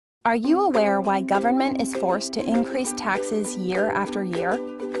Are you aware why government is forced to increase taxes year after year?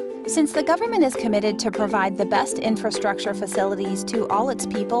 Since the government is committed to provide the best infrastructure facilities to all its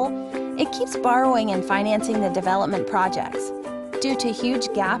people, it keeps borrowing and financing the development projects. Due to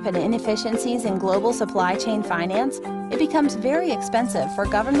huge gap and inefficiencies in global supply chain finance, it becomes very expensive for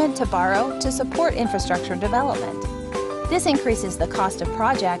government to borrow to support infrastructure development. This increases the cost of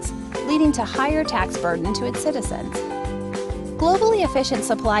projects, leading to higher tax burden to its citizens. Globally efficient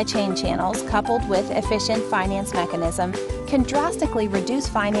supply chain channels coupled with efficient finance mechanism can drastically reduce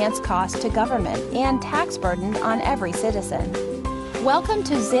finance costs to government and tax burden on every citizen. Welcome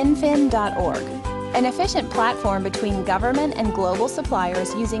to zinfin.org, an efficient platform between government and global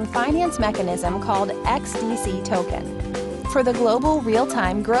suppliers using finance mechanism called XDC token for the global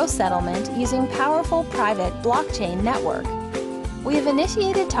real-time gross settlement using powerful private blockchain network. We have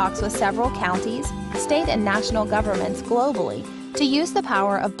initiated talks with several counties, state and national governments globally to use the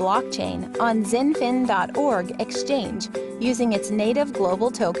power of blockchain on zinfin.org exchange using its native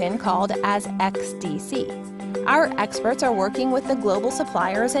global token called as XDC. Our experts are working with the global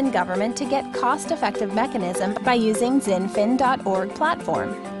suppliers and government to get cost-effective mechanism by using zinfin.org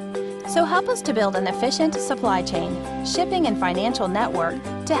platform. So help us to build an efficient supply chain, shipping and financial network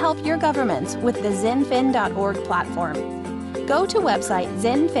to help your governments with the zinfin.org platform. Go to website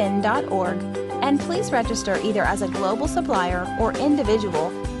zinfin.org and please register either as a global supplier or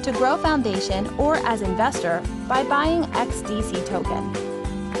individual to grow foundation or as investor by buying XDC token.